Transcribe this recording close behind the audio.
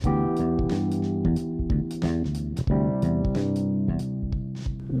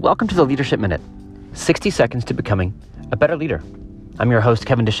Welcome to the Leadership Minute, 60 seconds to becoming a better leader. I'm your host,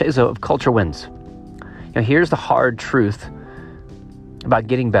 Kevin DeShazo of Culture Wins. Here's the hard truth about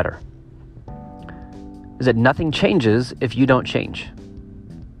getting better, is that nothing changes if you don't change.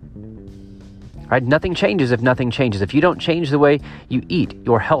 Right? Nothing changes if nothing changes. If you don't change the way you eat,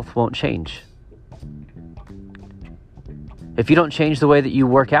 your health won't change. If you don't change the way that you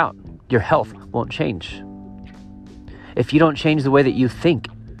work out, your health won't change. If you don't change the way that you think,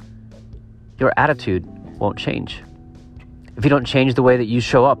 your attitude won't change. If you don't change the way that you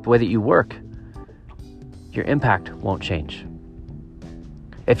show up, the way that you work, your impact won't change.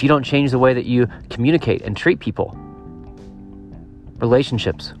 If you don't change the way that you communicate and treat people,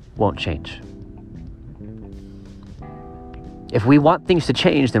 relationships won't change. If we want things to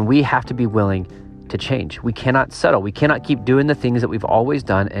change, then we have to be willing to change. We cannot settle. We cannot keep doing the things that we've always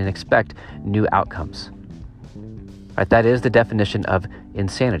done and expect new outcomes. Right? That is the definition of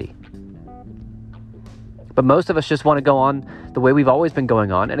insanity. But most of us just want to go on the way we've always been going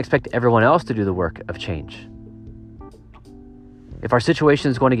on and expect everyone else to do the work of change. If our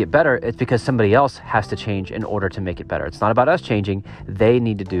situation is going to get better, it's because somebody else has to change in order to make it better. It's not about us changing. They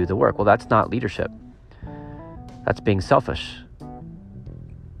need to do the work. Well, that's not leadership. That's being selfish.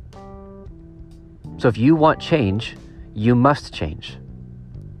 So if you want change, you must change.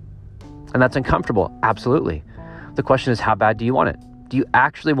 And that's uncomfortable. Absolutely. The question is, how bad do you want it? Do you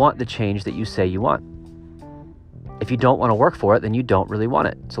actually want the change that you say you want? If you don't want to work for it, then you don't really want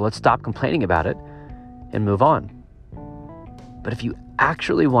it. So let's stop complaining about it and move on. But if you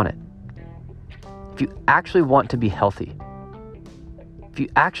actually want it, if you actually want to be healthy, if you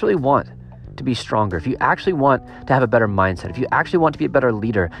actually want to be stronger, if you actually want to have a better mindset, if you actually want to be a better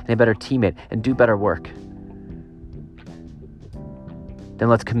leader and a better teammate and do better work, then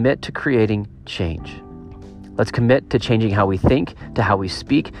let's commit to creating change. Let's commit to changing how we think, to how we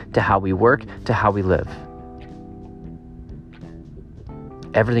speak, to how we work, to how we live.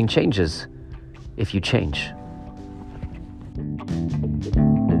 Everything changes if you change.